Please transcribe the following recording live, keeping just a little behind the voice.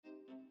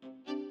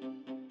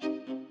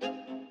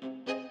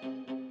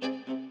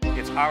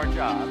It's our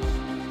jobs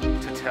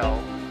to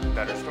tell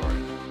better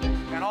stories.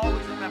 And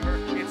always remember,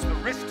 it's the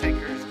risk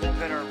takers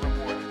that are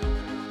rewarded.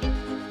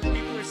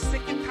 People are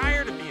sick and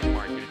tired of being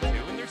marketed to,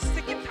 and they're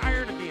sick and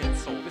tired of being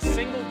sold. The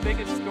single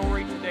biggest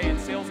story today in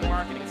sales and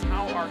marketing is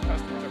how our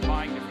customers are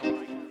buying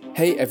differently.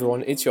 Hey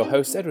everyone, it's your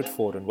host Edward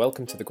Ford and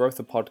welcome to the Growth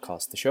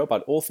Podcast, the show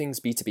about all things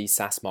B2B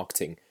SaaS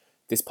marketing.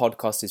 This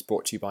podcast is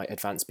brought to you by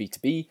Advanced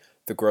B2B,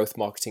 the growth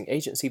marketing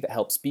agency that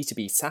helps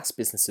B2B SaaS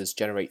businesses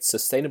generate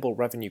sustainable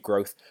revenue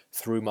growth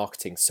through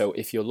marketing. So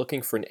if you're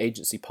looking for an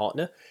agency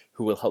partner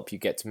who will help you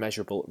get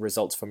measurable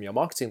results from your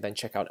marketing, then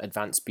check out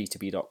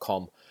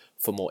advancedb2b.com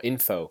for more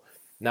info.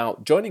 Now,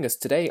 joining us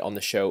today on the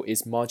show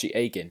is Margie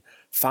Agin,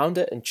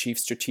 founder and chief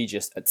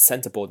strategist at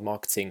Centerboard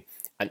Marketing.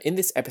 And in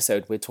this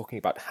episode, we're talking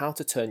about how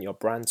to turn your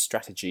brand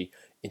strategy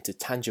into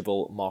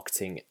tangible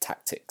marketing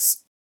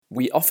tactics.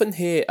 We often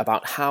hear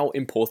about how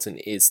important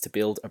it is to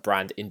build a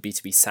brand in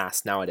B2B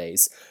SaaS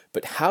nowadays,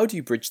 but how do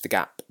you bridge the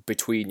gap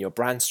between your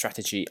brand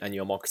strategy and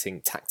your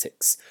marketing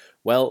tactics?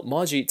 Well,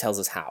 Margie tells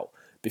us how.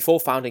 Before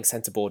founding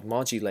Centerboard,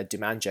 Margie led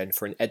demand gen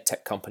for an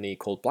edtech company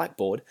called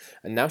Blackboard,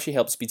 and now she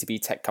helps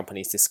B2B tech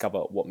companies discover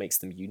what makes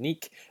them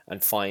unique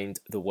and find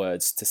the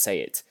words to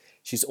say it.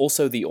 She's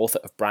also the author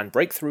of Brand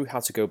Breakthrough, How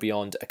to Go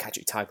Beyond a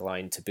Catchy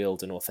Tagline to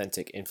Build an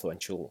Authentic,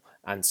 Influential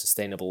and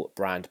Sustainable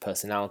Brand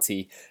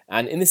Personality.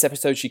 And in this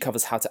episode, she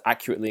covers how to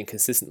accurately and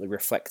consistently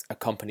reflect a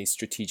company's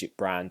strategic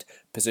brand,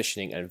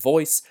 positioning and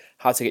voice,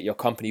 how to get your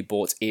company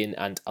bought in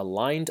and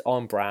aligned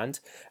on brand,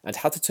 and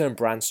how to turn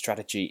brand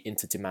strategy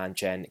into demand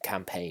gen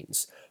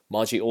campaigns.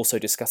 Margie also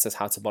discusses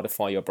how to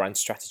modify your brand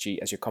strategy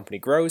as your company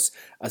grows,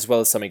 as well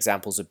as some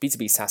examples of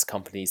B2B SaaS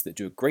companies that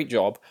do a great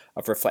job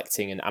of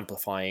reflecting and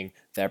amplifying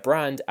their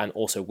brand, and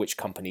also which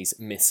companies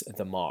miss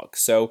the mark.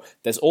 So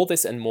there's all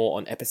this and more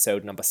on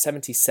episode number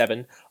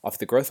 77 of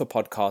the Growth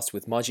Podcast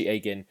with Margie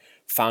Agin,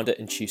 founder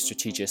and chief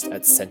strategist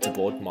at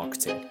Centerboard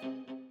Marketing.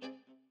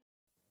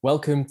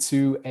 Welcome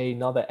to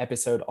another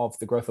episode of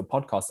the Growth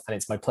Podcast, and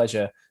it's my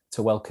pleasure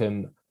to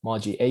welcome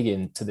Margie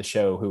Agin to the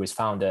show, who is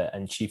founder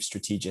and chief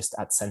strategist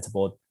at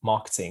Centerboard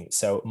Marketing.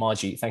 So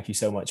Margie, thank you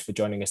so much for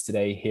joining us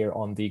today here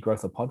on the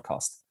Growth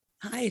Podcast.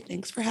 Hi,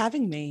 thanks for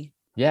having me.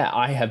 Yeah,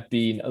 I have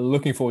been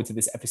looking forward to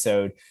this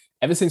episode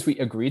ever since we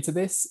agreed to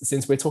this,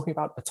 since we're talking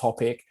about a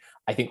topic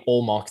I think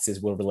all marketers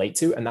will relate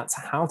to, and that's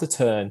how to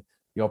turn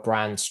your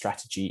brand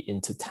strategy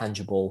into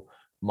tangible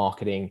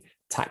marketing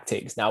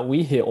tactics. Now,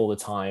 we hear all the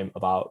time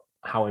about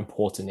how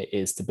important it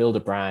is to build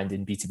a brand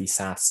in B2B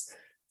SaaS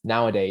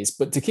nowadays.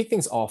 But to kick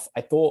things off,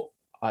 I thought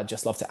I'd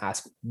just love to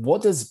ask,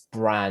 what does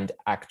brand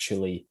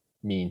actually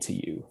mean to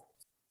you?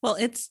 Well,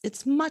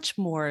 it's much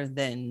more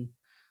than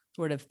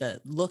sort of the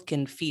look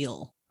and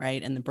feel,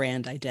 right? And the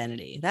brand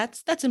identity.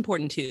 That's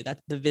important too.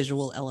 That's the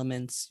visual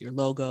elements, your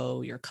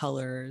logo, your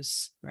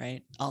colors,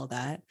 right? All of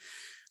that.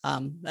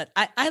 But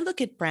I look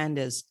at brand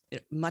as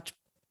much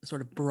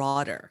sort of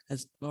broader,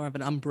 as more of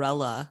an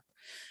umbrella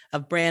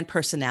of brand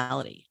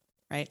personality,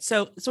 right?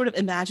 So sort of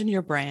imagine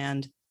your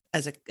brand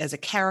as a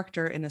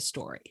character in a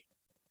story,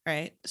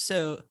 right?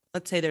 So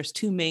let's say there's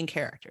two main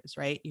characters,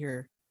 right?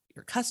 Your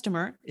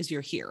customer is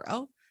your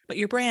hero, but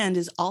your brand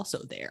is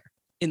also there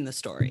in the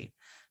story.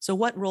 So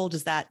what role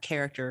does that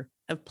character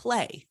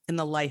play in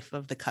the life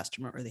of the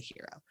customer or the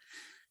hero?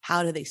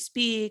 How do they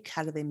speak?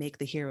 How do they make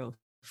the hero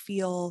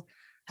feel?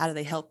 How do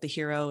they help the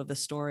hero of the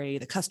story,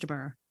 the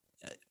customer,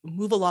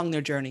 move along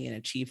their journey and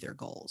achieve their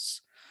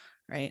goals,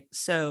 right?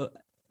 So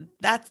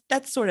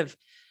that's sort of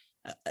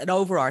an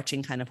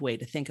overarching kind of way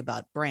to think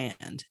about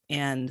brand.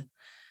 And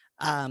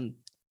I'd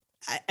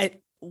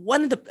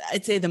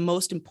say the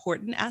most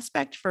important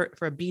aspect for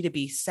a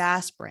B2B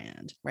SaaS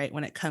brand, right,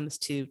 when it comes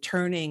to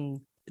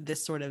turning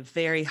this sort of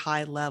very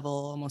high level,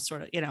 almost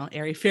sort of,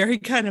 airy-fairy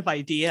kind of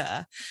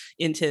idea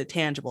into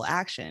tangible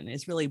action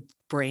is really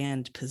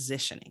brand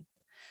positioning,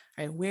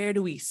 right? Where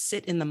do we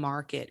sit in the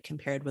market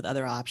compared with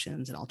other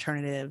options and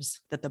alternatives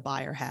that the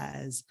buyer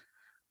has?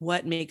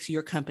 What makes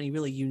your company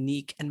really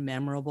unique and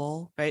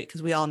memorable, right?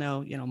 Because we all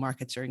know,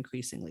 markets are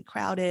increasingly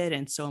crowded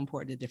and so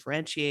important to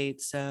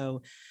differentiate.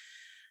 So,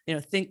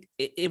 think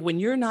when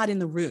you're not in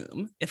the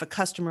room, if a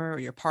customer or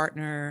your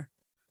partner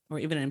or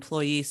even an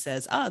employee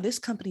says, oh, this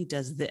company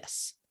does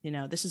this,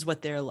 this is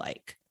what they're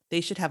like, they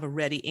should have a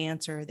ready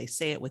answer. They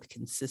say it with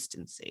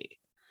consistency.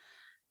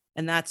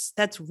 And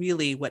that's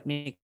really what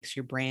makes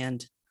your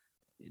brand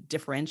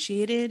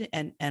differentiated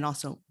and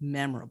also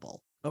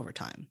memorable over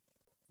time.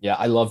 Yeah,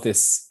 I love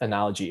this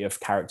analogy of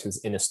characters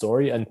in a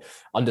story and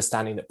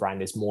understanding that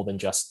brand is more than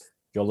just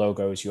your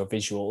logos, your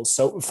visuals.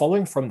 So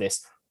following from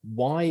this,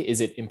 why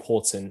is it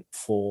important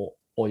for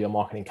all your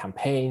marketing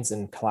campaigns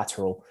and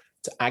collateral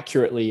to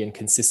accurately and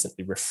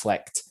consistently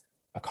reflect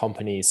a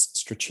company's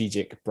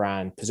strategic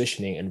brand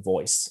positioning and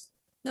voice?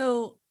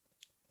 So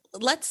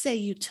let's say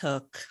you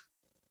took,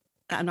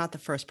 I'm not the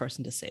first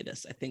person to say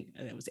this. I think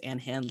it was Ann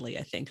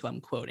Handley, who I'm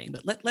quoting,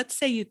 but let's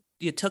say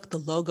you took the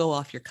logo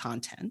off your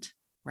content,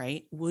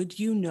 right? Would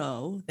you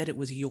know that it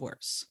was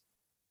yours?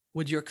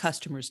 Would your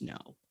customers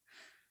know?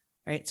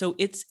 Right. So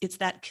it's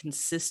that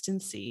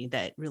consistency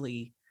that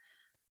really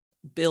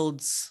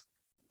builds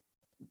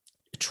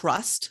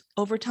trust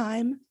over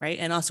time, right?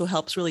 And also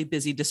helps really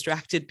busy,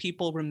 distracted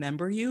people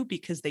remember you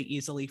because they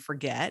easily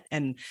forget.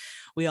 And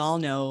we all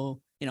know,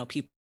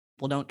 people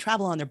don't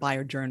travel on their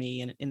buyer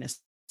journey in a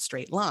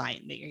straight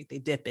line. They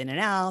dip in and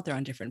out. They're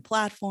on different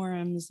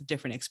platforms,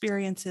 different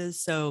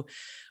experiences. So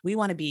we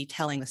want to be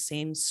telling the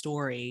same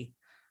story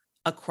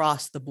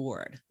across the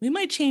board. We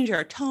might change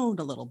our tone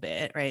a little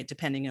bit, right?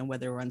 Depending on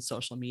whether we're on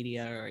social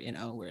media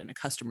or, we're in a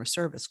customer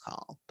service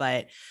call.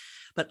 But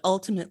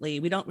ultimately,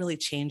 we don't really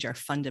change our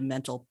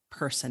fundamental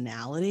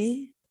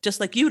personality, just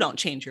like you don't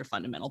change your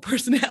fundamental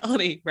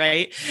personality,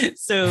 right?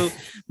 So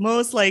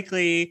most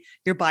likely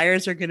your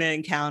buyers are going to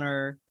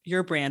encounter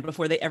your brand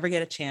before they ever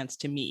get a chance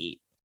to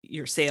meet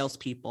your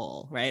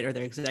salespeople, right? Or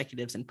their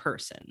executives in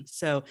person.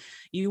 So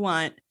you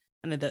want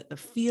kind of the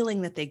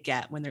feeling that they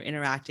get when they're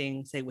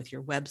interacting, say, with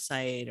your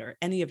website or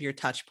any of your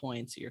touch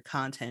points or your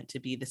content to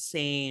be the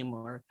same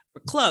or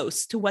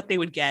close to what they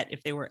would get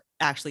if they were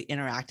actually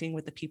interacting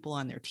with the people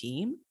on their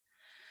team.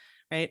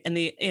 Right. And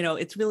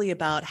it's really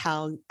about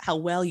how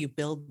well you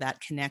build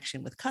that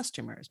connection with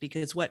customers,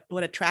 because what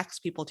attracts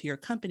people to your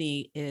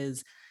company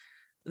is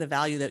the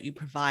value that you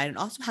provide and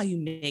also how you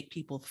make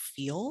people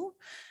feel.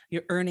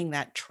 You're earning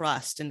that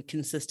trust, and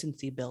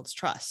consistency builds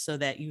trust, so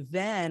that you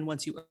then,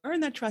 once you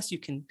earn that trust, you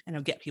can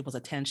get people's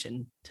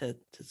attention to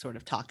sort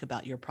of talk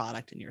about your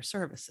product and your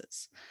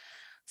services.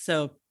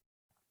 So,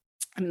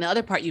 and the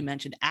other part you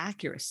mentioned,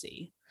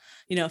 accuracy.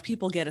 If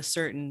people get a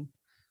certain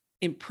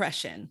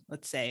impression,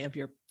 let's say,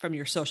 from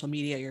your social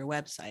media, your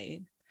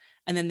website,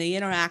 and then they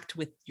interact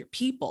with your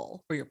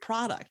people or your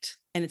product,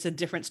 and it's a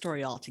different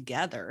story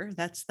altogether,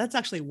 that's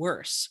actually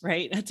worse,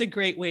 right? That's a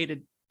great way to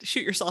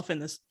shoot yourself in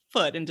the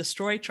foot and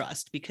destroy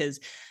trust, because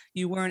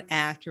you weren't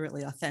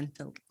accurately,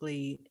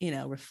 authentically,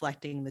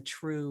 reflecting the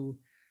true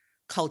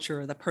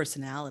culture or the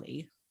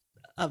personality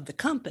of the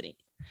company.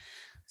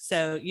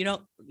 So you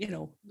don't,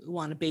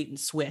 want to bait and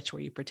switch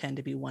where you pretend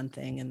to be one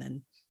thing and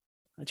then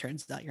it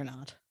turns out you're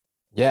not.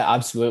 Yeah,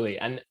 absolutely.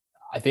 And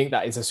I think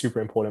that is a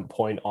super important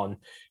point on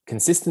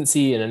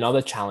consistency. And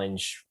another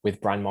challenge with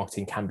brand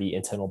marketing can be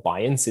internal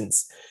buy-in,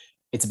 since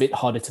it's a bit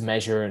harder to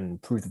measure and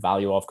prove the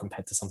value of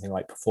compared to something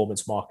like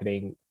performance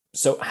marketing.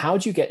 So how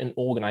do you get an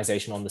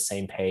organization on the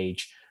same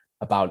page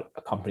about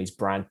a company's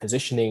brand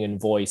positioning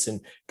and voice?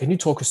 And can you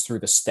talk us through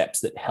the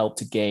steps that help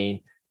to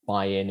gain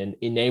buy-in and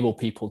enable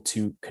people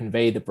to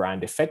convey the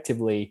brand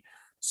effectively,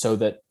 so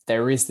that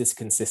there is this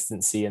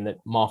consistency and that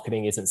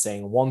marketing isn't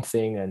saying one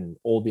thing and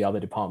all the other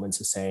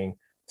departments are saying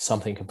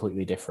something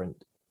completely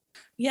different?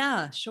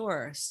 Yeah,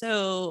 sure.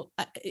 So,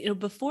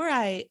 before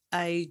I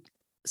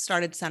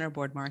started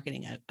Centerboard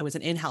marketing, I was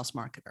an in-house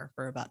marketer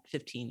for about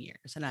 15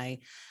 years, and I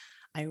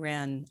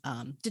ran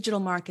digital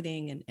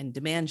marketing and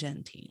demand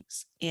gen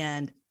teams,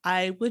 and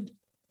I would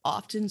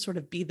often sort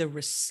of be the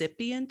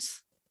recipient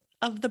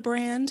of the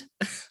brand,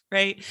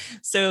 right?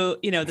 So,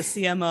 the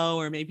CMO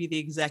or maybe the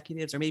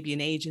executives or maybe an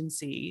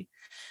agency,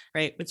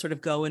 right, would sort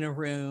of go in a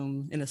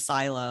room in a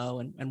silo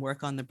and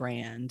work on the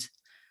brand.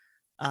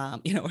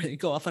 Or you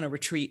go off on a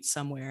retreat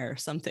somewhere or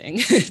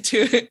something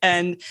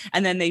and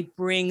then they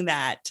bring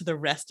that to the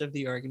rest of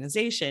the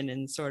organization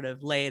and sort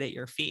of lay it at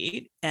your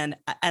feet. And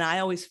I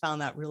always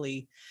found that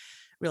really,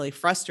 really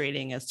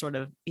frustrating as sort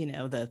of,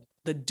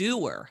 the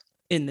doer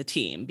in the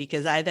team,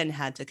 because I then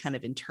had to kind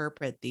of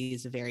interpret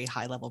these very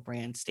high level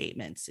brand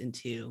statements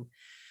into,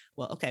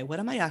 well, okay, what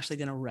am I actually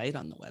going to write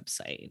on the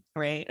website,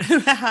 right?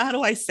 How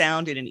do I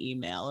sound in an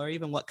email, or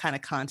even what kind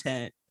of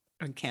content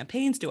or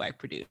campaigns do I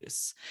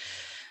produce?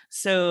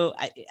 So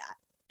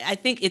I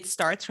think it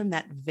starts from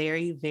that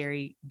very,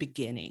 very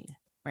beginning,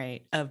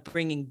 right, of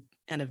bringing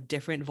kind of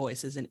different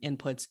voices and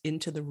inputs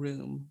into the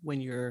room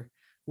when you're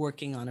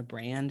working on a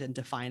brand and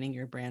defining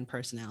your brand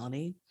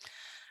personality,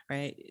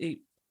 right?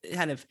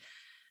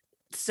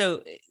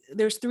 So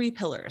there's three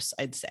pillars,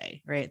 I'd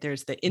say, right?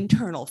 There's the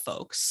internal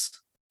folks,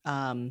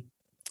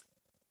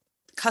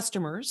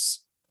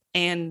 customers,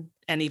 and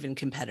even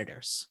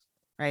competitors,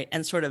 right?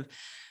 And sort of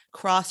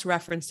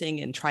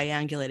cross-referencing and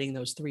triangulating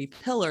those three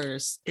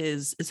pillars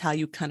is how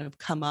you kind of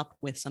come up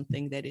with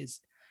something that is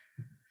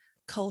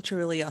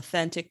culturally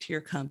authentic to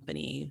your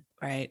company,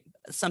 right?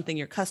 Something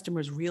your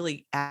customers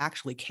really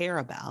actually care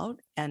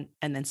about, and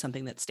then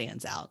something that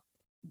stands out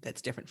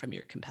that's different from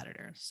your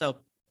competitors. So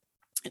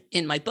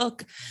in my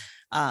book,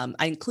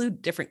 I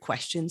include different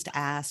questions to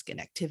ask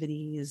and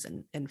activities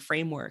and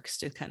frameworks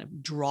to kind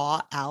of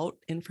draw out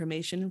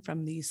information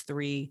from these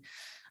three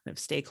kind of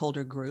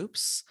stakeholder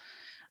groups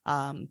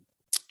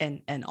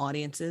and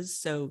audiences.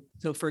 So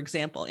for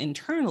example,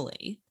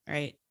 internally,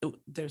 right,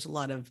 there's a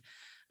lot of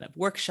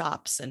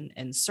workshops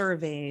and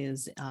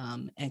surveys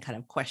and kind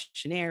of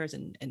questionnaires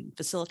and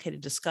facilitated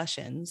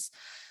discussions.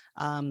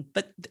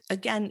 But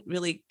again,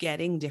 really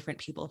getting different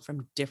people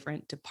from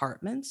different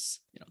departments.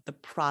 The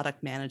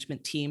product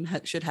management team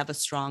should have a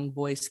strong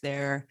voice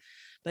there,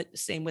 but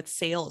same with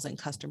sales and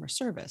customer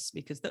service,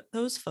 because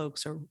those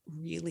folks are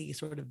really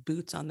sort of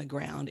boots on the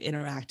ground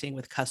interacting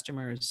with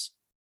customers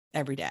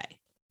every day,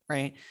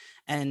 right?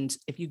 And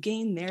if you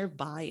gain their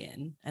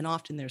buy-in, and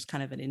often there's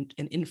kind of an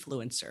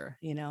influencer,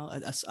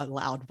 a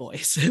loud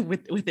voice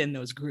within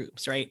those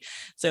groups, right?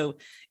 So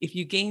if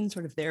you gain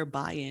sort of their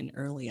buy-in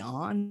early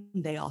on,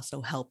 they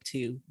also help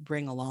to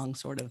bring along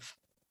sort of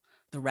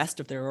the rest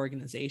of their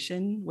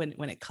organization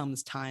when it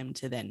comes time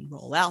to then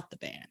roll out the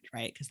band,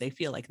 right? Because they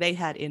feel like they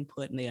had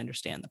input and they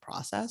understand the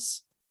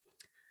process.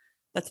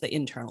 That's the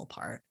internal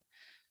part.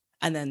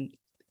 And then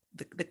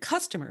the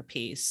customer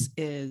piece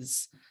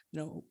is,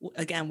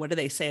 again, what do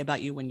they say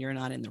about you when you're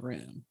not in the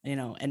room?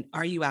 And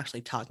are you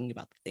actually talking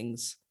about the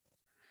things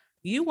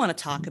you want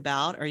to talk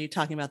about? Or are you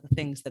talking about the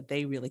things that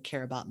they really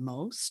care about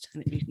most?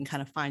 And if you can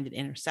kind of find an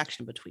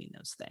intersection between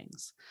those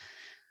things.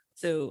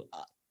 So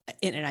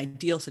in an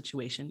ideal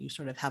situation, you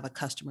sort of have a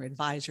customer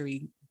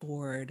advisory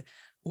board,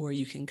 or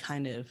you can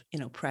kind of,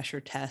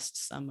 pressure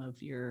test some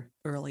of your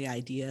early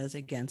ideas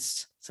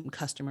against some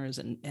customers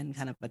and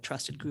kind of a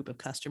trusted group of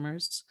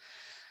customers.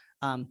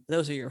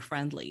 Those are your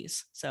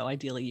friendlies. So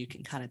ideally, you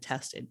can kind of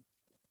test it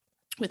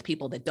with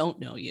people that don't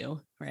know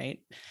you, right?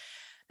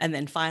 And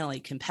then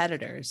finally,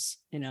 competitors,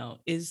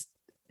 is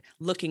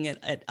looking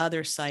at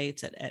other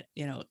sites, at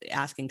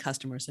asking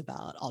customers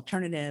about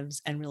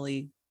alternatives and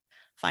really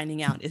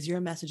finding out, is your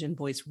message and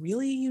voice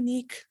really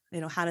unique?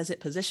 How does it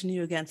position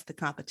you against the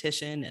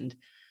competition? And,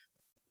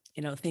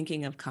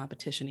 thinking of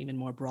competition even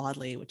more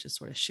broadly, which is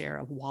sort of share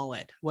of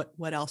wallet.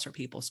 What else are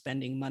people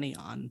spending money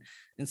on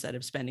instead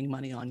of spending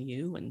money on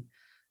you?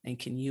 And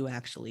can you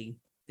actually,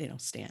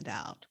 stand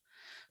out?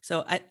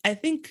 So I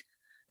think,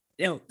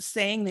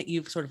 saying that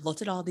you've sort of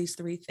looked at all these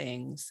three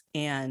things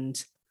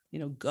and,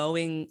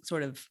 going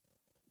sort of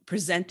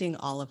presenting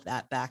all of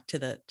that back to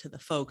the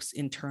folks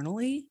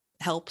internally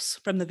helps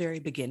from the very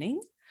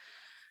beginning.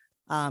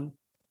 And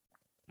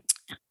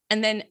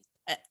then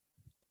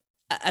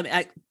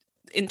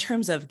in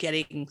terms of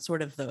getting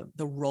sort of the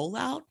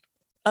rollout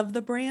of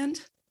the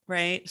brand,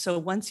 right? So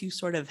once you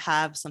sort of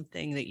have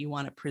something that you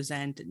want to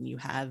present and you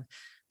have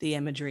the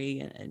imagery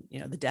and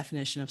the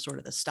definition of sort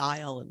of the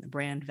style and the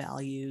brand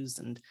values,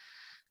 and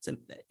so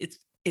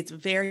it's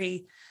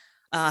very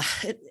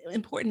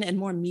important and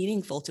more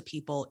meaningful to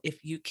people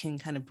if you can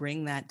kind of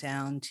bring that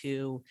down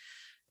to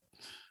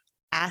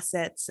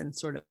assets and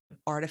sort of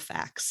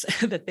artifacts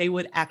that they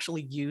would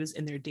actually use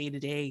in their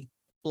day-to-day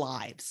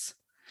lives,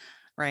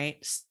 right?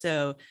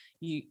 So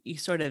you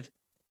sort of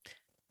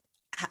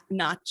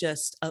not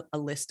just a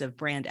list of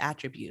brand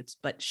attributes,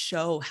 but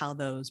show how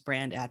those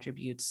brand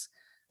attributes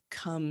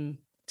come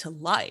to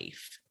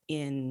life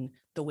in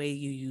the way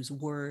you use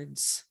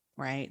words,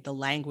 right? The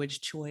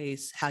language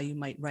choice, how you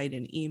might write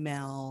an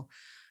email,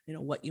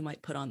 what you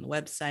might put on the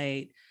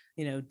website,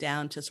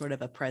 down to sort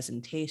of a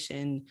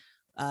presentation.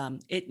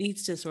 It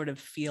needs to sort of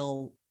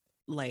feel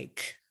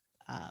like,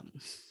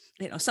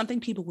 something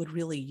people would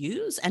really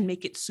use and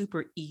make it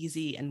super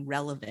easy and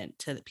relevant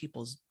to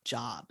people's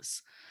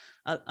jobs.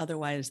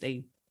 Otherwise,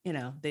 they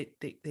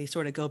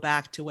sort of go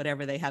back to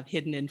whatever they have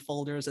hidden in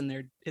folders in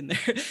their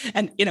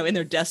in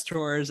their desk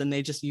drawers, and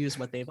they just use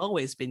what they've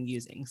always been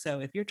using.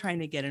 So if you're trying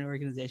to get an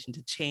organization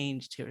to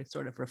change, to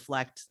sort of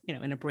reflect,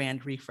 in a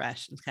brand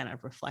refresh and kind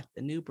of reflect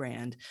the new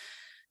brand,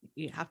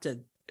 you have to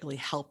really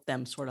help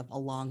them sort of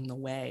along the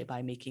way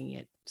by making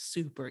it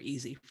super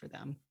easy for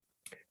them.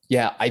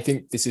 Yeah, I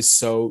think this is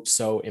so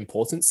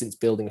important, since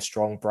building a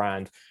strong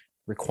brand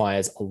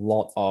requires a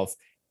lot of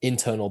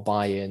internal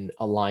buy-in,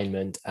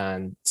 alignment,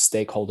 and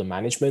stakeholder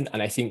management.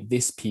 And I think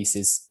this piece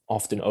is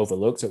often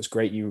overlooked. So it's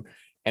great you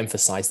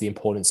emphasize the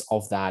importance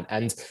of that.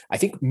 And I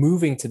think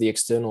moving to the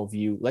external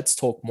view, let's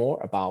talk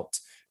more about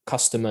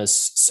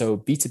customers. So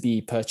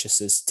B2B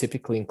purchases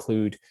typically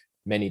include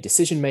many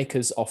decision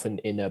makers, often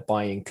in a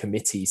buying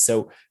committee.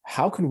 So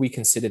how can we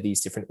consider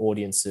these different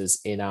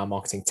audiences in our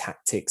marketing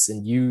tactics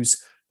and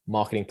use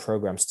marketing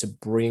programs to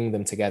bring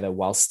them together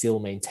while still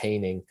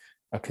maintaining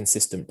a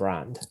consistent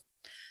brand?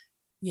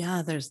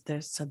 Yeah, there's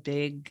a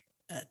big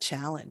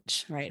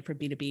challenge, right, for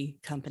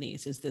B2B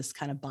companies, is this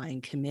kind of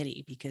buying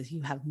committee, because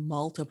you have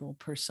multiple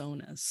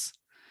personas,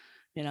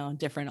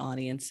 different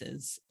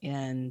audiences.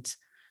 And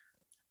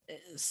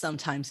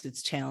sometimes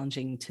it's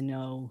challenging to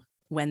know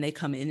when they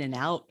come in and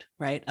out,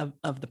 right,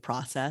 of the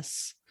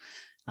process.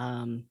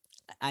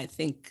 I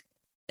think,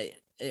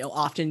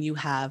 often you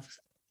have,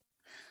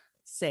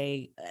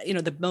 say,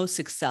 the most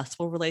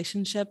successful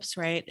relationships,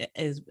 right,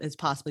 is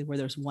possibly where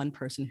there's one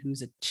person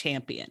who's a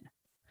champion,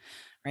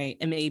 right?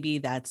 And maybe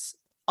that's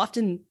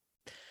often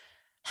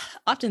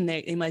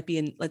they might be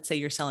in, let's say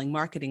you're selling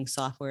marketing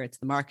software, it's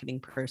the marketing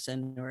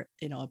person, or,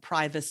 a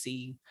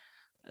privacy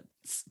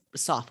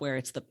software,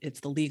 it's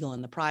the legal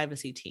and the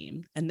privacy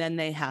team. And then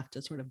they have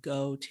to sort of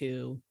go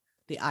to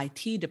the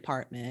IT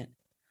department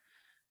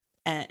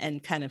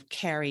and kind of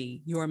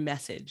carry your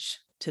message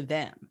to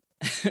them.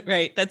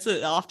 Right. That's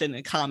often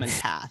a common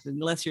path,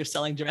 unless you're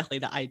selling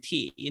directly to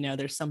IT.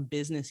 There's some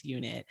business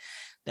unit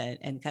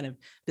and kind of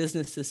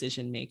business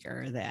decision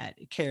maker that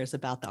cares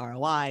about the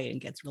ROI and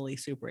gets really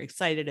super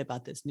excited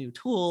about this new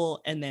tool.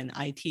 And then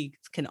IT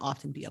can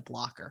often be a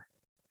blocker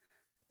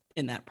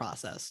in that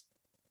process.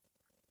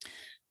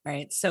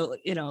 Right. So,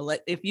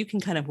 if you can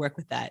kind of work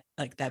with that,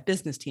 like that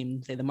business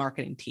team, say the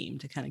marketing team,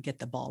 to kind of get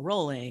the ball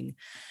rolling,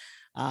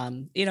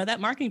 that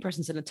marketing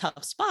person's in a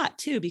tough spot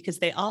too, because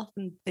they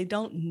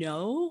don't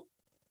know,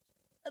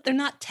 they're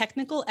not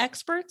technical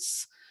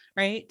experts,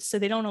 right? So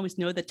they don't always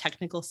know the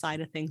technical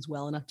side of things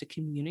well enough to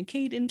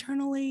communicate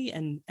internally.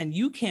 And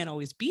you can't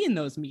always be in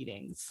those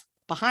meetings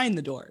behind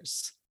the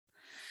doors.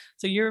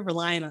 So you're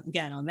relying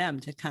on them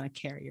to kind of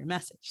carry your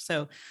message.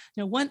 So,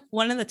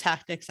 one of the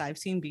tactics I've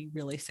seen be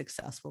really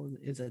successful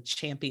is a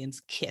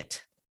champion's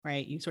kit,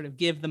 right? You sort of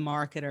give the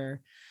marketer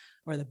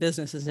or the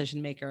business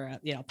decision maker,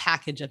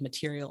 package of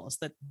materials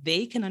that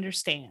they can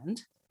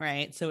understand,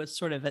 right? So it's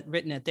sort of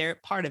written at their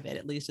part of it,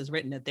 at least is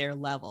written at their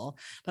level,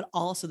 but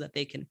also that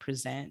they can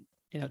present,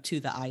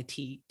 to the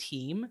IT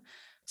team,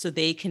 so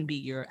they can be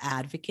your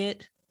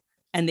advocate.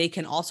 And they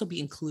can also be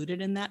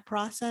included in that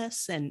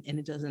process, and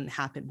it doesn't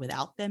happen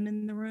without them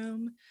in the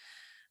room.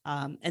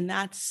 And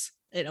that's,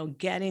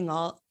 getting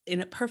all,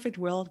 in a perfect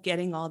world,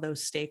 getting all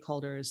those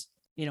stakeholders,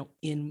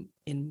 in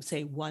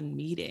say one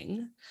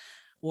meeting,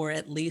 or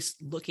at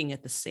least looking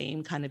at the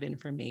same kind of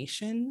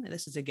information. And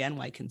this is again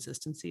why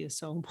consistency is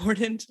so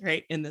important,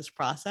 right? In this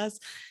process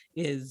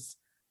it's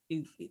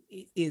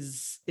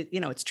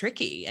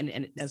tricky,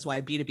 and that's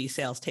why B2B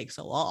sales take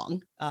so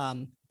long.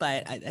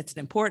 But it's an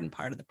important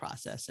part of the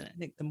process. And I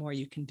think the more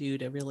you can do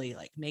to really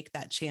like make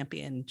that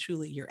champion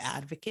truly your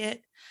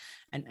advocate,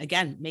 and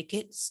again, make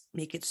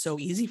it so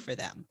easy for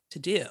them to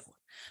do.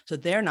 So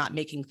they're not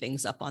making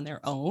things up on their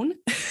own,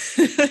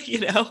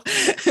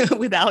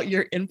 without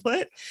your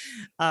input.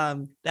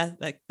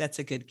 That's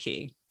a good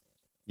key.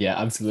 Yeah,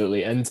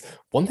 absolutely. And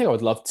one thing I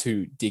would love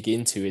to dig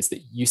into is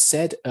that you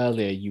said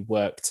earlier you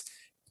worked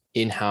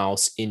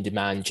in-house in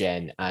demand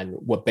gen and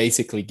were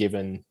basically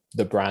given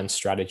the brand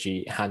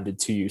strategy handed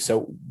to you.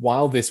 So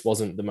while this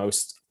wasn't the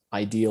most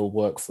ideal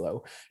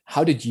workflow,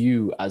 how did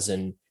you, as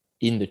an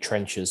in the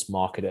trenches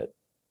marketer,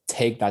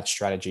 take that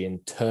strategy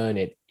and turn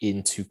it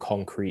into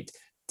concrete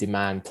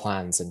demand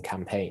plans and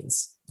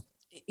campaigns?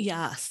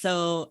 Yeah.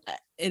 So,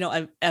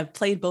 I've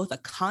played both a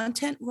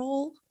content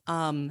role,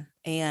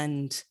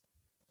 and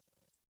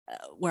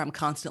where I'm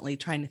constantly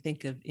trying to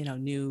think of,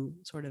 new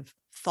sort of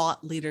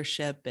thought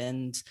leadership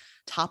and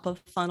top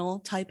of funnel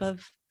type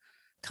of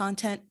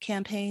content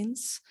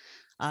campaigns,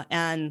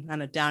 and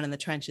kind of down in the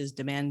trenches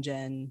demand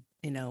gen,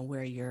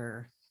 where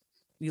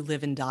you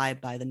live and die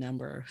by the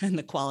number and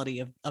the quality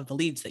of the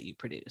leads that you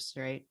produce.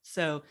 Right.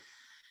 So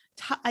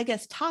I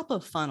guess top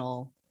of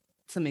funnel,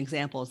 some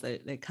examples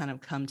that kind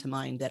of come to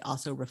mind that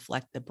also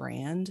reflect the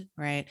brand,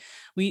 right?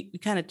 We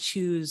kind of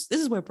choose,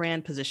 this is where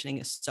brand positioning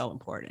is so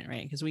important,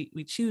 right? Because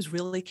we choose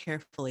really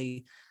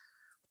carefully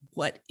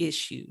what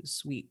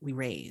issues we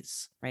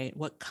raise, right?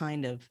 What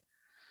kind of,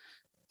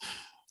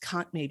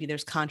 maybe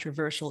there's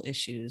controversial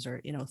issues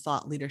or,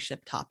 thought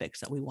leadership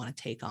topics that we want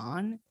to take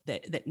on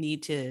that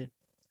need to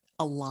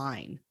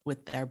align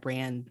with our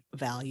brand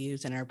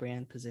values and our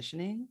brand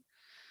positioning.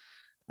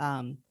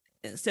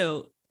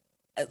 So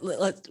at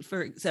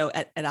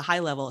a high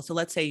level, so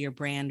let's say your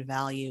brand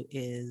value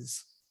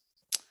is,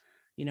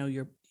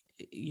 you're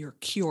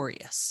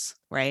curious,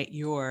 right?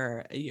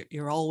 You're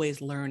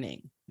always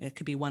learning. It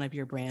could be one of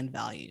your brand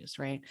values,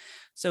 right?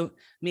 So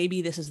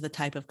maybe this is the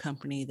type of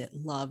company that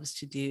loves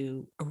to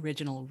do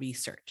original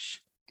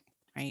research,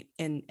 right?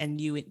 And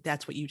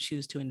that's what you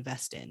choose to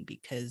invest in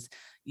because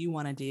you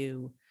want to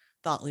do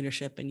thought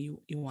leadership and you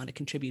want to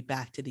contribute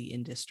back to the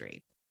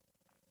industry.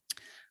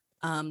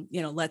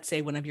 Let's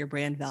say one of your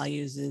brand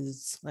values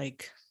is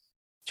like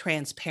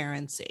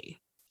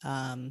transparency,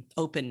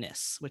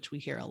 openness, which we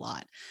hear a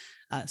lot.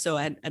 So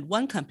at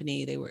one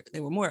company, they were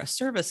more a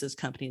services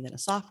company than a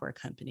software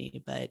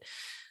company, but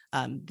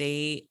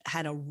they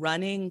had a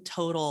running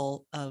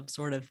total of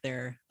sort of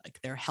their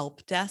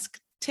help desk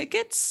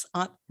tickets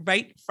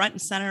right front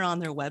and center on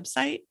their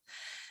website.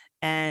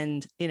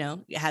 And,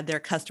 you had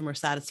their customer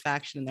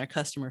satisfaction and their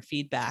customer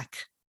feedback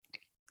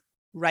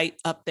right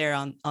up there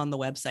on the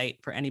website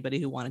for anybody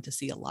who wanted to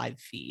see a live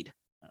feed.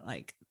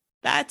 Like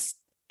that's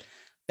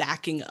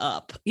backing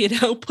up,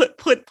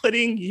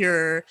 putting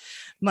your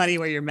money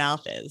where your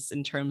mouth is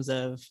in terms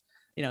of,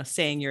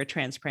 saying you're a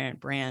transparent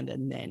brand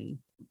and then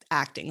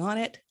acting on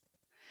it.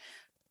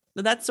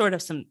 So that's sort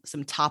of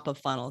some top of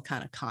funnel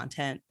kind of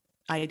content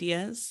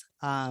ideas.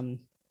 And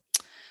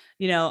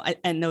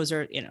those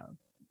are,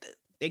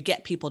 they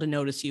get people to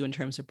notice you in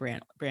terms of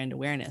brand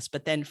awareness.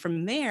 But then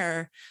from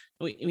there,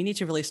 we need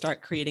to really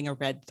start creating a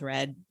red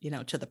thread,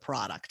 to the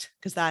product,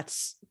 because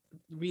that's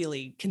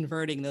really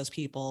converting those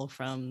people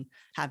from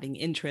having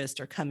interest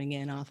or coming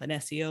in off an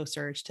SEO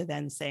search to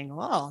then saying,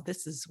 oh,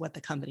 this is what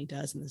the company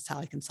does and this is how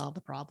I can solve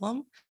the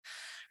problem.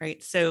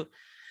 Right. So,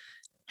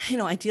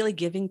 ideally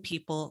giving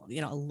people,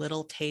 a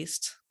little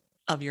taste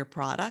of your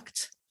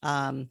product,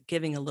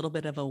 giving a little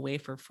bit of away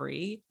for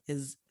free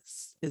is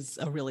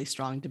a really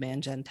strong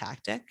demand gen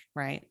tactic,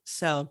 right?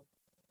 So,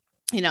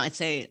 I'd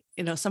say,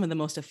 some of the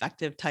most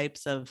effective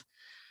types of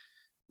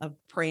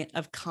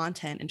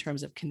content in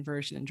terms of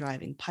conversion and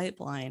driving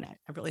pipeline,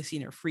 I've really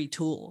seen are free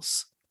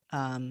tools.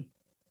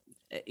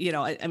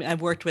 I mean,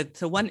 I've worked with,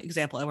 so one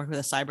example, I worked with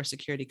a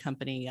cybersecurity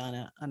company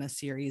on a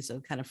series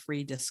of kind of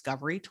free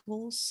discovery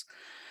tools.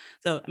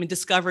 So, I mean,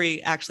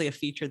 discovery actually a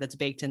feature that's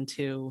baked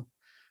into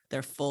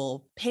their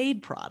full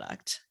paid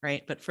product,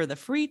 right? But for the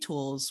free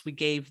tools, we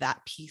gave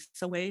that piece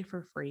away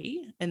for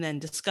free. And then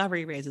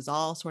discovery raises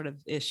all sort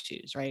of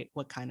issues, right?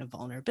 What kind of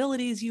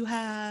vulnerabilities you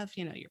have,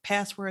 your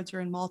passwords are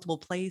in multiple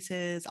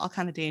places, all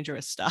kind of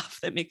dangerous stuff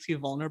that makes you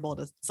vulnerable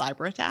to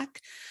cyber attack.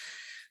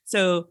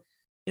 So,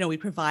 we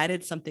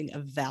provided something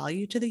of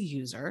value to the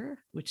user,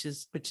 which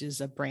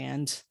is a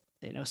brand,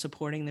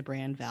 supporting the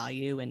brand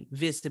value and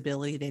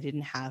visibility they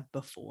didn't have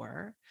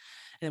before.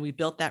 And then we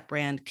built that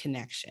brand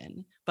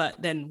connection.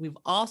 But then we've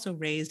also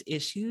raised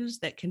issues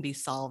that can be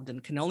solved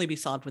and can only be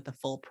solved with the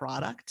full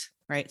product,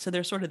 right? So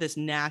there's sort of this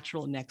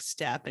natural next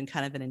step and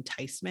kind of an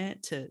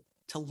enticement to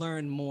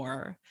learn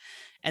more.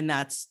 And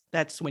that's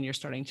when you're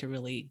starting to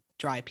really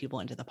drive people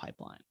into the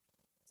pipeline.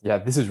 Yeah,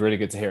 this is really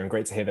good to hear, and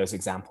great to hear those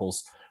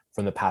examples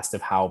from the past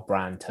of how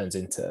brand turns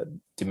into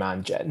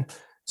demand gen.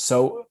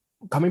 So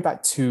coming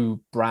back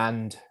to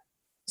brand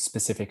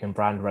specific and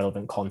brand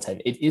relevant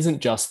content, it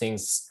isn't just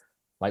things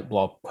like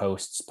blog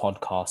posts,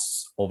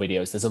 podcasts, or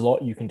videos. There's a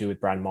lot you can do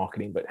with brand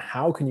marketing, but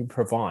how can you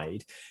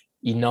provide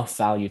enough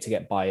value to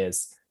get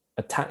buyers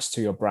attached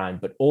to your brand,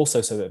 but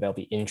also so that they'll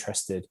be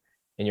interested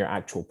in your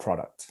actual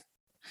product?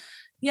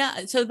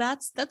 Yeah, so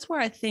that's where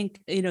I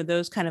think,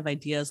 those kind of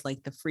ideas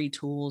like the free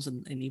tools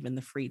and even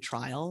the free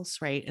trials,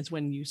 right, is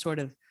when you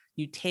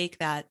take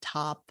that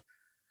top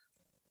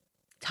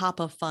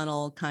of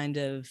funnel kind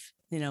of,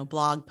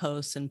 blog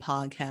posts and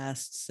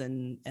podcasts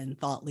and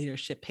thought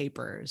leadership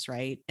papers,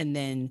 right? And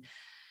then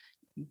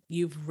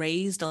you've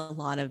raised a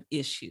lot of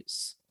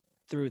issues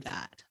through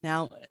that.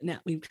 Now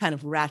we've kind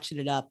of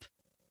ratcheted up,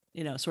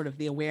 sort of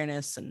the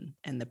awareness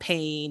and the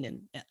pain,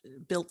 and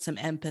built some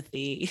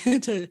empathy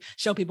to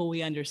show people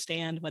we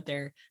understand what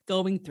they're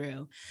going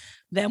through.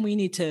 Then we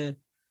need to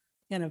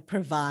kind of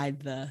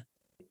provide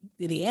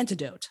the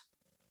antidote.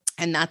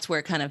 And that's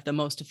where kind of the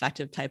most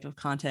effective type of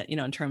content,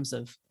 in terms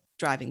of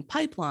driving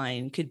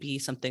pipeline, could be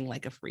something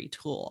like a free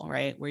tool,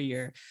 right? Where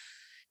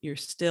you're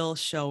still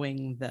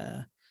showing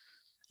the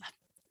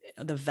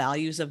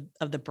values of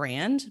the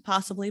brand,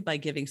 possibly by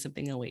giving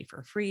something away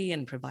for free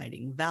and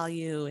providing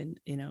value and,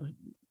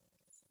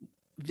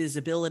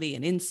 visibility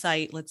and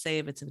insight, let's say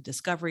if it's a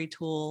discovery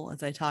tool,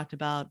 as I talked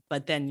about,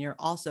 but then you're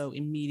also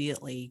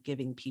immediately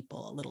giving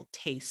people a little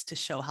taste to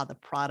show how the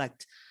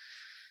product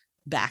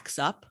backs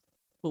up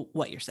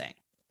what you're saying.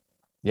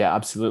 Yeah,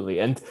 absolutely.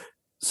 And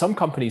some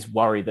companies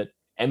worry that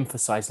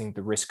emphasizing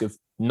the risk of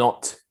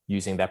not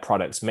using their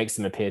products makes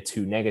them appear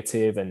too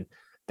negative, and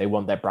they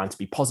want their brand to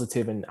be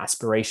positive and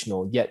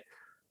aspirational. Yet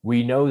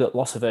we know that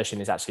loss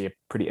aversion is actually a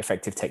pretty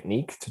effective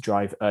technique to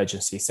drive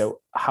urgency. So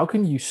how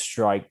can you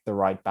strike the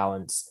right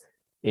balance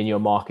in your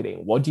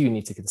marketing? What do you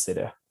need to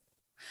consider?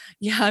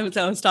 Yeah, I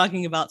was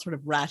talking about sort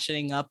of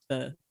ratcheting up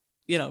the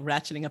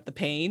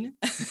pain,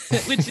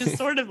 which is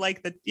sort of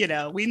like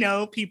we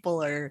know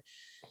people are,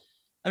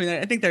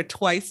 I think they're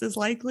twice as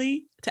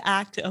likely to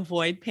act to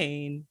avoid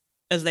pain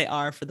as they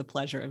are for the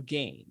pleasure of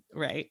gain,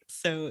 right?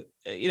 So,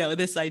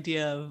 this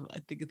idea of, I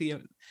think, the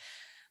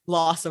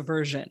loss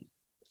aversion,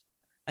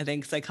 I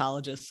think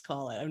psychologists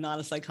call it. I'm not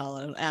a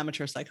psychologist, I'm an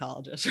amateur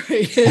psychologist,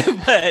 right?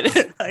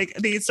 But like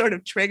these sort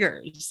of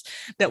triggers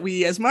that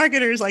we as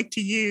marketers like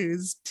to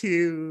use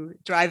to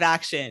drive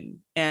action.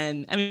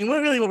 And I mean,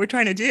 what we're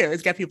trying to do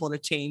is get people to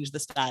change the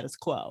status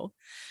quo,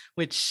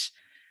 which,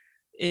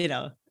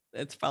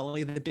 it's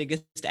probably the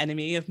biggest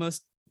enemy of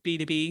most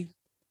B2B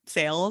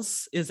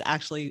sales, is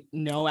actually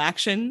no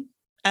action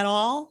at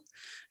all.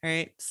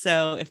 Right.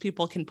 So if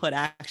people can put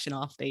action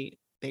off, they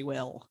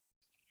will.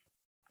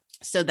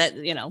 So that,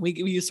 we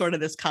use sort of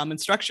this common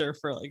structure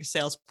for like a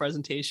sales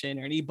presentation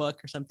or an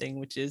ebook or something,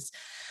 which is,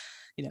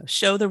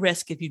 show the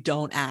risk if you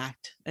don't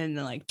act, and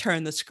then like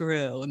turn the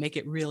screw and make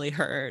it really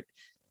hurt.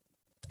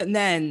 And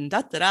then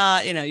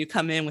you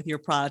come in with your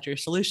product or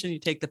solution, you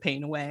take the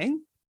pain away.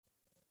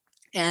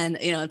 And,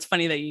 it's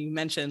funny that you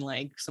mentioned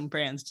like some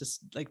brands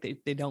just like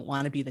they don't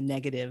want to be the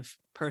negative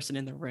person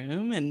in the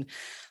room. And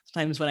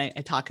sometimes when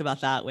I talk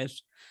about that with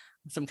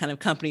some kind of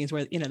companies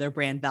where, their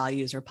brand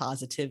values are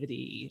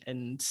positivity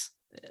and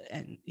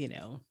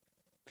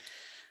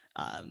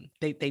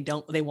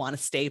they want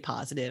to stay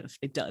positive.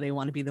 They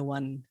want to be the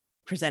one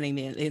presenting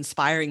the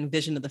inspiring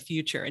vision of the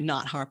future and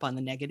not harp on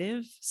the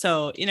negative.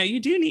 So,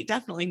 you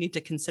definitely need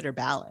to consider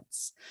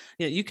balance.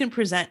 You can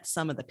present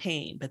some of the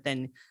pain, but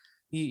then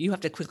you have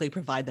to quickly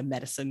provide the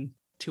medicine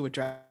to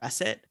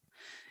address it.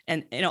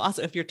 And,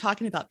 also if you're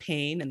talking about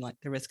pain and like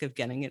the risk of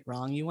getting it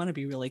wrong, you want to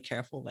be really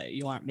careful that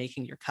you aren't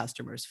making your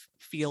customers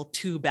feel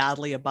too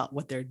badly about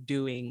what they're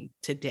doing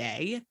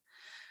today.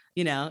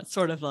 It's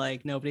sort of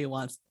like nobody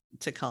wants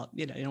to call,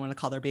 you don't want to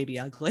call their baby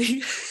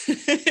ugly.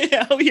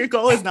 Your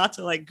goal is not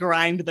to like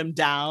grind them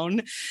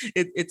down.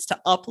 It's to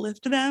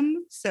uplift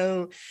them.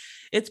 So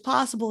it's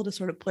possible to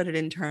sort of put it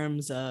in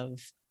terms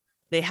of,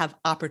 they have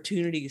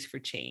opportunities for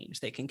change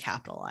they can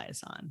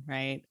capitalize on,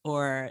 right?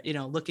 Or,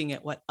 looking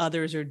at what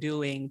others are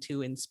doing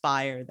to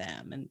inspire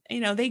them.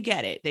 And, they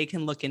get it. They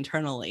can look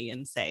internally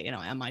and say,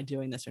 am I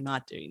doing this or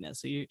not doing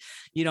this? So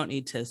you don't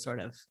need to sort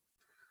of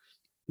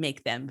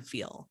make them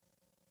feel,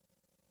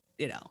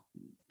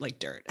 like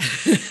dirt.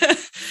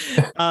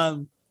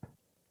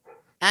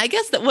 I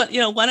guess that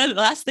one of the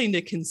last thing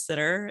to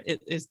consider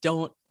is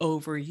don't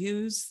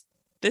overuse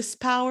this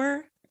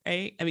power,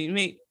 right? I mean,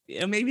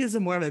 maybe it's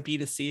more of a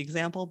B2C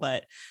example,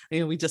 but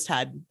we just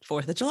had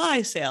 4th of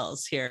July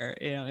sales here,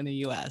 in the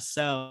US.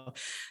 So,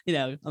 on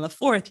the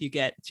 4th, you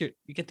get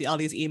all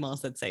these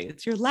emails that say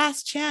it's your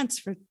last chance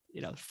for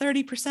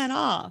 30%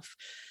 off.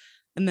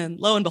 And then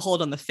lo and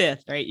behold, on the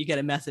 5th, right, you get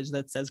a message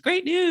that says,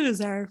 great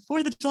news, our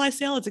 4th of July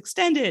sale is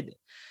extended.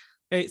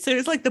 Right. So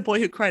it's like the boy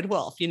who cried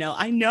wolf.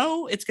 I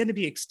know it's going to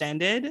be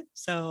extended,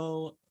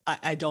 so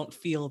I don't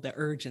feel the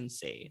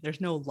urgency. There's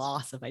no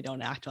loss if I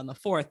don't act on the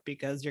 4th,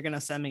 because you're going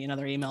to send me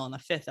another email on the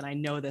 5th. And I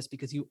know this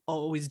because you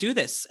always do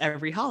this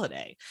every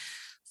holiday.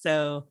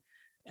 So,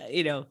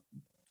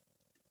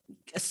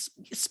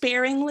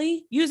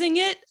 sparingly using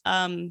it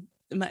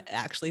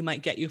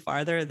might get you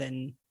farther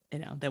than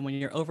when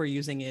you're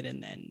overusing it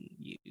and then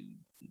you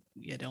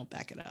don't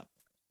back it up.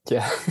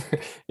 Yeah.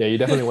 Yeah, you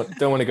definitely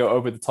don't want to go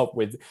over the top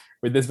with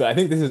this, but I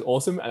think this is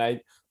awesome. And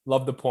I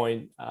love the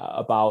point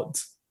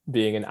about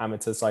being an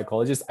amateur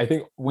psychologist. I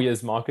think we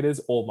as marketers,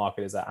 all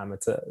marketers are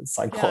amateur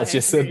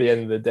psychologists at the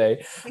end of the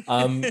day.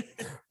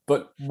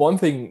 But one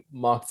thing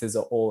marketers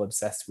are all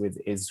obsessed with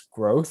is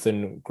growth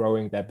and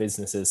growing their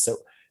businesses. So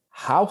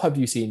how have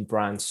you seen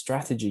brand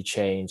strategy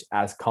change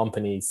as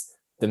companies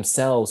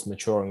themselves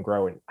mature and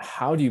grow? And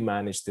how do you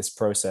manage this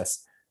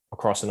process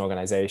across an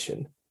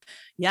organization?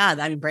 Yeah,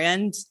 I mean,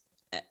 brand,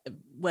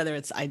 whether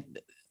it's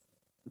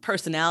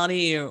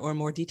personality or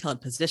more detailed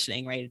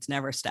positioning, right? It's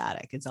never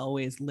static. It's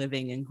always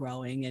living and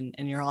growing,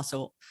 and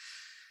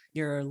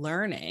you're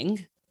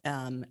learning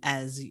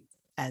as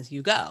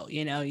you go.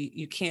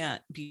 You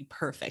can't be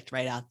perfect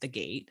right out the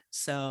gate.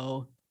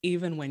 So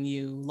even when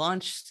you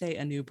launch, say,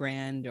 a new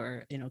brand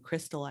or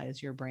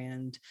crystallize your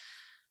brand,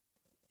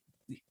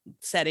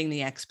 setting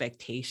the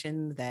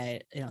expectation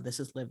that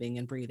this is living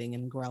and breathing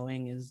and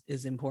growing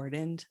is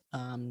important.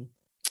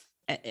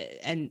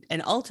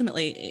 And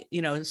ultimately,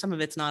 some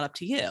of it's not up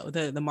to you.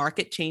 The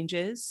market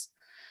changes,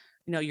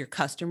 your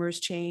customers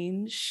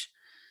change,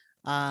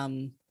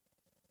 or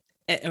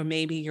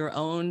maybe your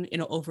own,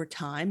 over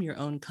time, your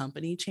own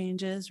company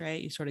changes,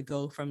 right? You sort of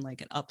go from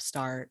like an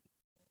upstart,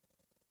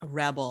 a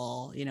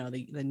rebel, the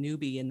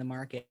newbie in the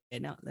market.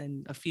 And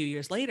then a few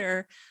years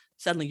later,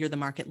 suddenly you're the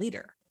market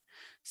leader.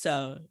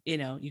 So,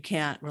 you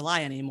can't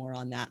rely anymore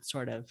on that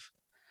sort of,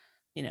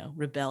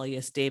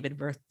 rebellious David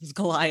versus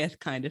Goliath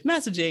kind of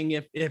messaging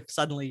if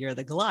suddenly you're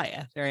the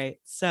Goliath, right?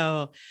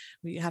 So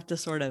we have to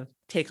sort of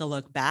take a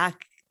look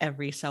back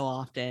every so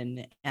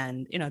often,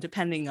 and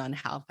depending on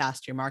how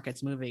fast your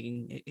market's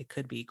moving, it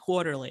could be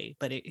quarterly,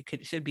 but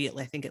it should be,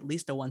 I think, at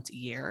least a once a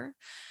year.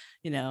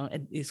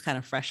 And these kind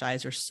of fresh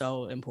eyes are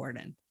so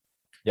important.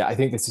 Yeah, I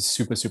think this is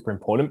super, super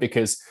important,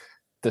 because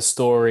the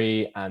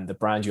story and the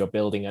brand you're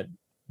building at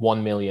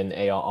 1 million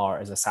ARR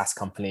as a SaaS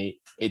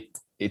company,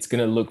 it's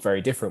going to look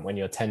very different when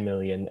you're 10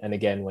 million. And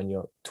again, when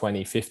you're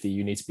 20, 50,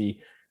 you need to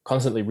be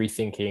constantly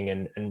rethinking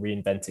and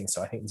reinventing.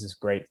 So I think this is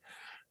a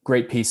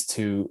great piece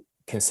to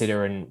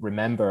consider and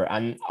remember.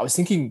 And I was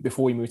thinking,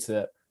 before we move to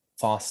the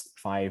fast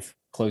 5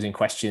 closing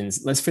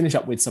questions, let's finish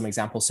up with some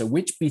examples. So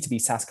which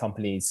B2B SaaS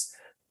companies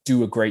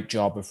do a great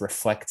job of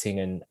reflecting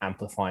and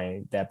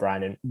amplifying their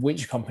brand, and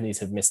which companies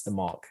have missed the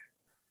mark?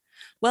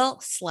 Well,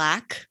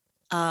 Slack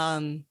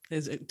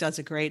does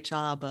a great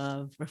job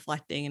of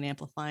reflecting and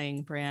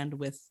amplifying brand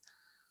with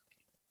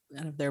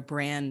kind of their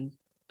brand,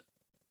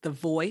 the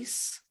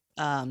voice.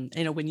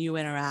 When you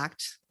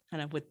interact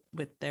kind of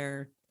with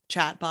their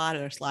chat bot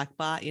or Slack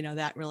bot,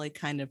 that really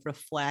kind of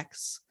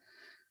reflects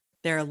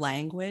their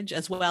language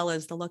as well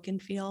as the look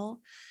and feel.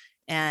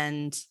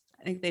 And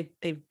I think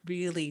they've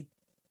really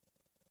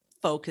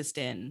focused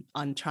in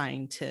on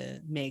trying to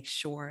make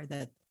sure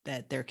that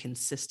they're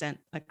consistent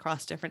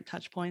across different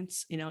touch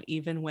points,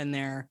 even when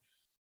they're,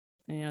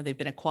 they've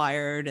been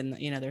acquired and,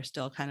 they're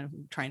still kind of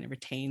trying to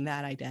retain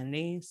that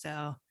identity.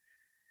 So,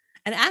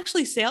 and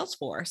actually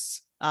Salesforce,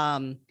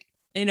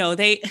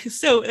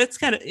 so it's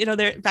kind of,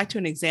 they're back to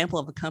an example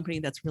of a company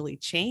that's really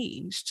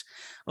changed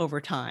over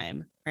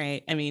time,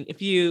 right? I mean,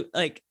 if you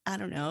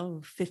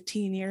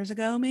 15 years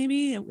ago,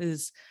 maybe it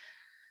was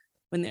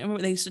when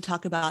they used to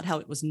talk about how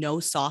it was no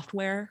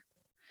software.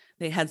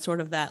 They had sort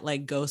of that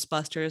like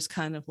Ghostbusters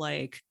kind of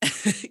like,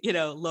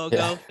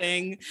 logo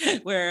thing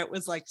where it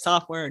was like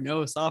software,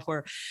 no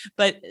software.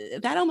 But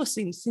that almost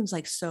seems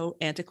like so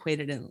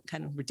antiquated and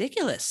kind of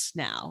ridiculous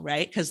now,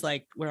 right? Because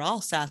like we're all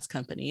SaaS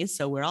companies,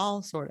 so we're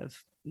all sort of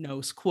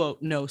no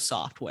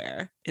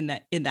software in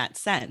that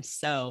sense.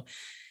 So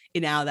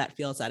now that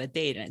feels out of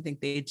date. And I think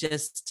they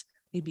just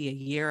maybe a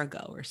year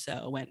ago or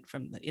so, went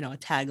from a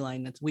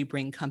tagline that's "We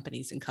bring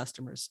companies and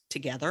customers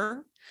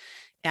together."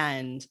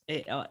 And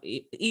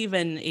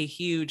even a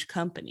huge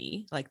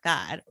company like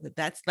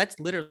that's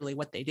literally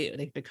what they do.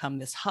 They've become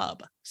this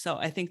hub. So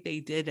I think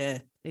they did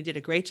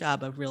a great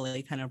job of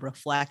really kind of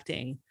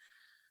reflecting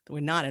that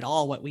we're not at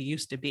all what we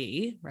used to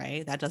be,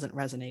 right? That doesn't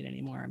resonate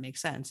anymore. It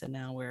makes sense. And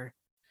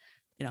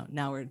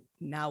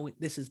now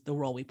this is the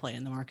role we play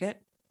in the market.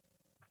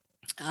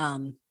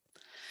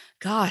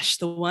 Gosh,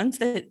 the ones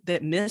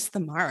that miss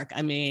the mark.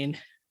 I mean,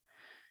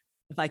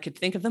 if I could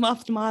think of them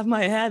off the top of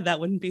my head,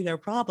 that wouldn't be their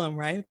problem,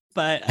 right?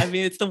 But I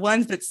mean, it's the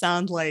ones that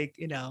sound like,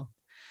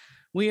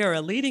 we are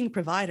a leading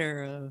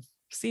provider of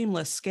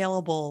seamless,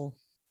 scalable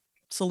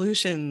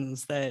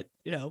solutions that,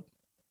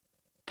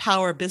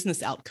 power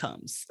business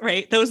outcomes,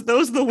 right? Those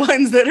are the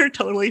ones that are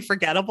totally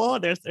forgettable.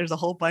 There's a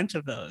whole bunch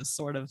of those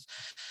sort of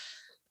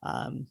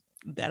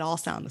that all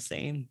sound the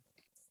same.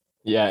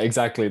 Yeah,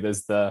 exactly.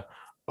 There's the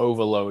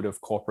overload of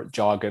corporate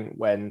jargon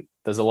when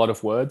there's a lot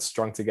of words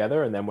strung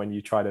together, and then when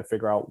you try to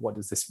figure out what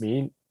does this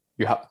mean,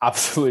 you have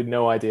absolutely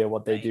no idea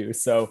what they do.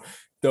 So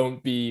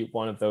don't be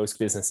one of those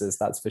businesses,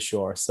 that's for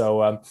sure.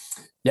 So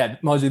yeah,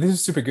 Margie, this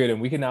is super good,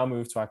 and we can now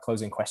move to our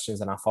closing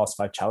questions and our Fast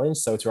 5 challenge.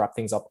 So to wrap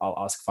things up, I'll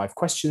ask 5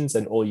 questions,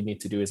 and all you need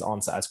to do is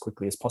answer as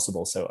quickly as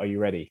possible. So are you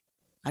ready?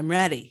 I'm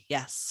ready.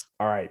 Yes.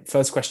 All right.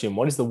 First question: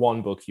 what is the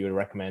one book you would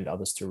recommend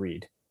others to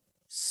read?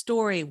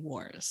 Story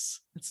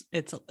Wars.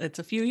 It's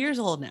a few years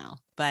old now,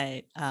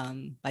 but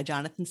by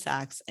Jonathan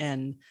Sachs,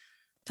 and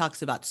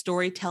talks about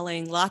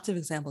storytelling. Lots of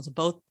examples of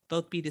both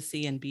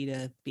B2C and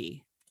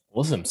B2B.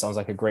 Awesome. Sounds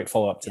like a great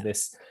follow-up to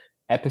this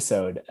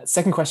episode.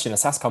 Second question: a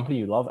SaaS company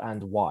you love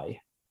and why?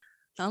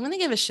 So I'm going to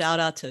give a shout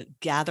out to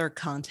Gather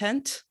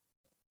Content.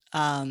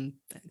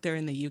 They're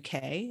in the UK,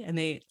 and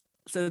they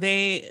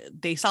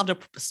solved a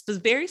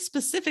very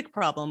specific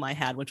problem I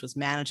had, which was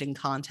managing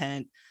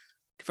content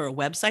for a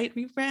website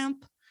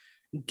revamp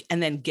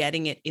and then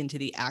getting it into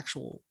the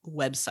actual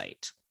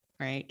website,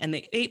 right? And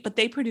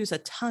they produce a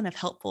ton of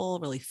helpful,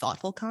 really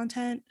thoughtful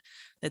content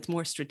that's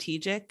more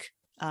strategic,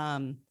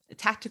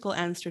 tactical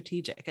and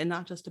strategic, and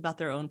not just about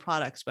their own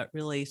products, but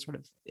really sort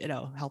of,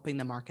 helping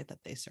the market that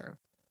they serve.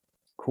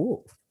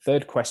 Cool.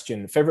 Third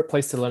question: favorite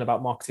place to learn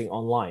about marketing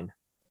online?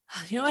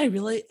 I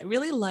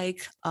really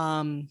like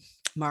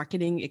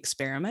Marketing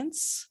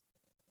Experiments.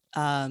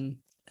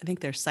 I think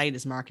their site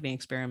is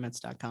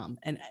marketingexperiments.com,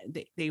 and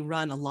they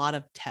run a lot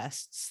of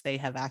tests. They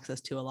have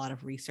access to a lot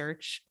of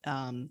research,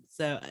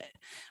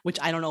 which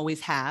I don't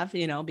always have,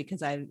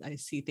 because I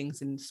see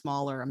things in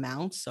smaller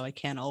amounts. So I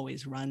can't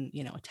always run,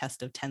 a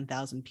test of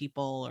 10,000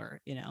 people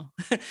or,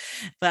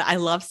 but I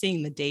love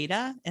seeing the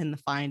data and the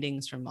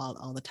findings from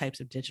all the types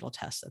of digital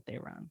tests that they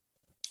run.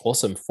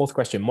 Awesome. Fourth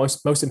question: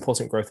 most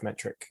important growth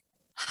metric?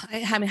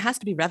 It has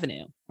to be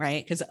revenue,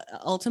 right? Because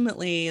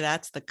ultimately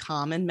that's the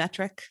common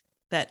metric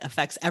that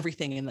affects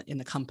everything in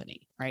the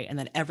company, right? And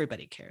then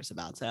everybody cares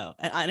about. So,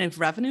 and if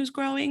revenue is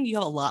growing, you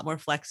have a lot more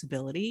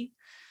flexibility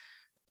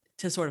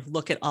to sort of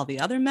look at all the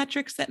other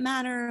metrics that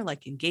matter,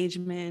 like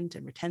engagement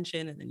and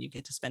retention. And then you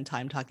get to spend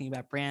time talking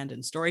about brand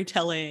and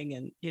storytelling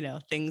and,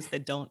 things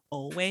that don't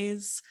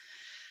always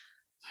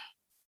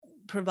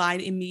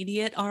provide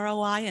immediate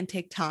ROI and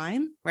take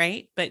time,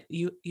 right? But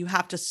you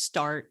have to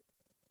start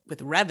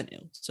with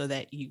revenue so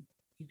that you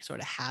sort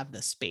of have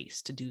the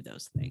space to do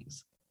those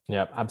things.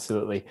 Yeah,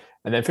 absolutely.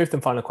 And then fifth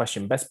and final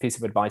question: best piece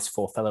of advice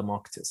for fellow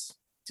marketers?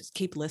 Just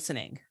keep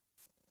listening.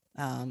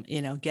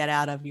 Get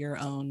out of your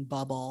own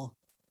bubble,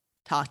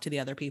 talk to the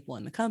other people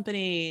in the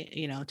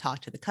company, talk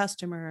to the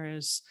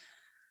customers,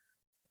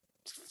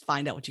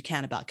 find out what you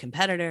can about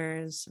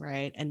competitors,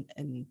 right?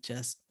 And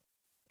just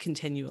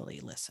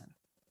continually listen.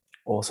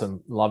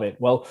 Awesome. Love it.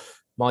 Well,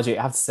 Margie,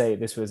 I have to say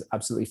this was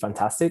absolutely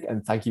fantastic.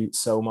 And thank you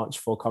so much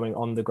for coming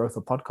on the Growth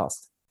Hub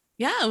podcast.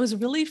 Yeah, it was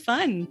really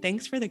fun.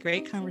 Thanks for the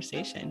great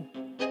conversation.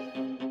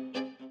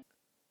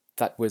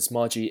 That was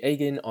Margie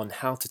Agin on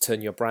how to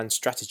turn your brand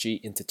strategy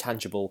into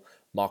tangible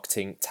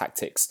marketing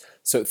tactics.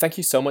 So thank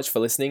you so much for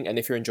listening. And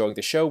if you're enjoying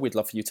the show, we'd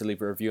love for you to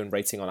leave a review and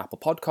rating on Apple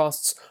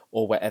Podcasts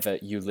or wherever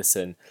you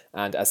listen.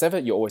 And as ever,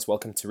 you're always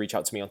welcome to reach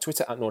out to me on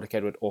Twitter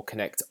 @NordicEdward or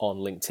connect on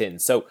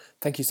LinkedIn. So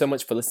thank you so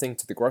much for listening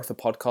to the Growth Hub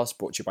podcast,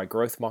 brought to you by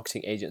growth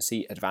marketing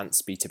agency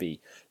Advance B2B.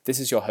 This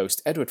is your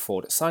host, Edward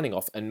Ford, signing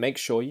off, and make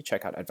sure you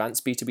check out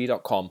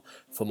advanceb2b.com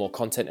for more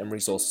content and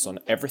resources on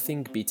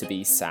everything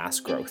B2B SaaS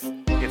growth.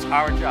 It's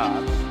our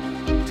job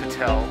to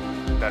tell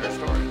better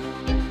stories.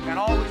 And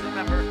always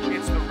remember,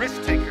 it's the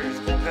risk takers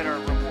that are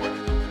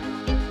rewarded.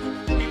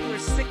 People are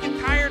sick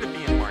and tired of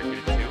being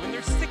marketed to, and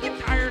they're sick and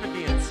tired of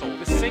being sold.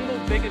 The single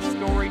biggest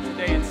story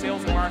today in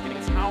sales and marketing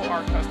is how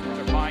our customers